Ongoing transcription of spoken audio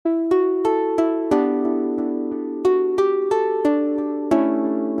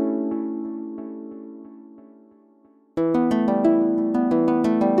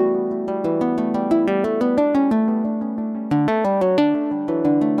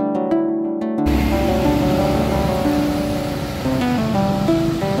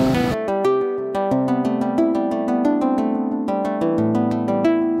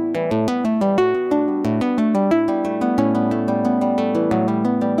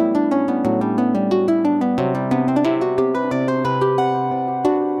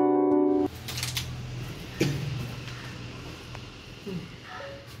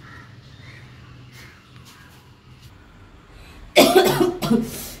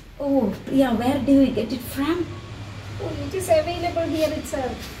Oh, Priya, where do you get it from? Oh, it is available here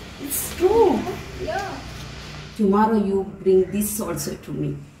itself. It's true. Yeah. Tomorrow you bring this also to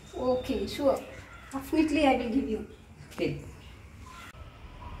me. Okay, sure. Definitely I will give you. Okay.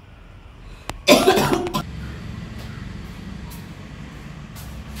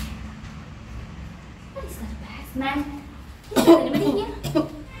 What is that bag, man? Is there anybody here?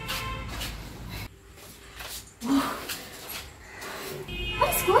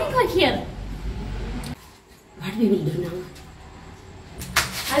 What is going on here? What we will do now?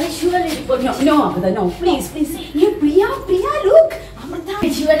 I will surely report you. No, Amrita, no, please. Hey, Priya, look. Amrita, I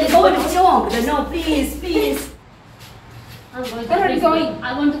will surely no, report you. Amrita, no, please. I'm going to Where are you going?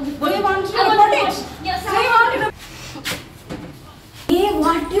 I want to report Do you want to I report want it? to report. Yes, Do you want to Hey,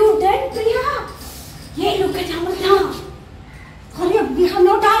 what you done, Priya? Hey, look at Amrita. Hurry up, we have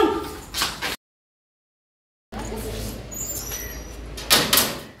no time.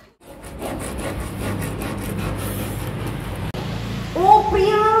 Oh,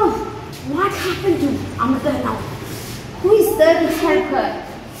 Priya, what happened to Amrita now? Who is there to help her?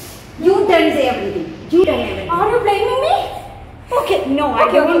 You done everything. You done everything. Are you blaming me? Okay, no, I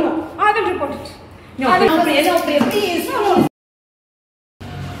Okay, don't know. I will report it. No, I will Priya, please. No.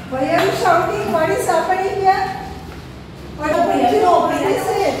 Why are you shouting? What is happening here? What happened to you? Please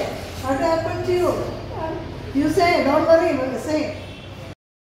say. What happened to you? You say, don't worry, say.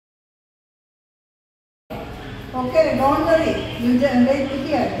 Okay, don't worry. You just wait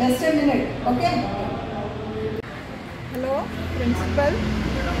here. Just a minute. Okay? Hello, principal.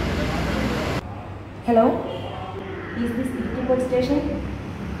 Hello? Is this the police station?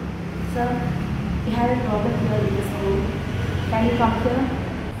 Sir, we have a problem here in the school. Can you come here?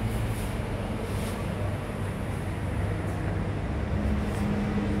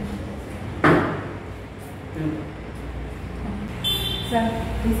 Sir,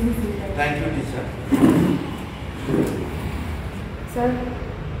 this is the Thank you, teacher. Sir,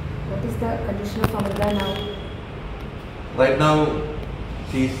 what is the condition of Amrita now? Right now,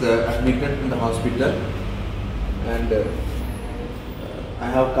 she is admitted in the hospital, and I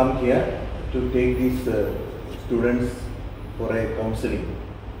have come here to take these students for a counseling.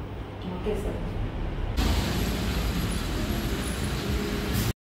 Okay, sir.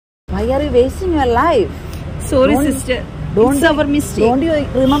 Why are you wasting your life? Sorry, Don't- sister. Don't, It's our mistake. Don't you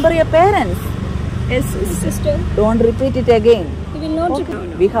remember your parents? Yes, sister. Don't repeat it again. We will not Okay.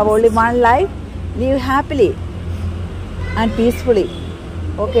 We have only one life. Live happily and peacefully.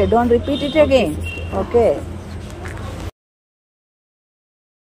 Okay, don't repeat it again. Okay.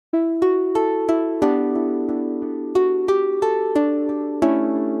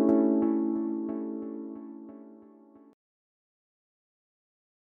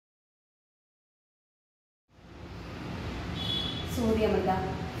 Sorry, Amrita.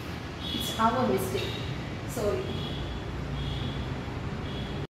 It's our mistake. Sorry.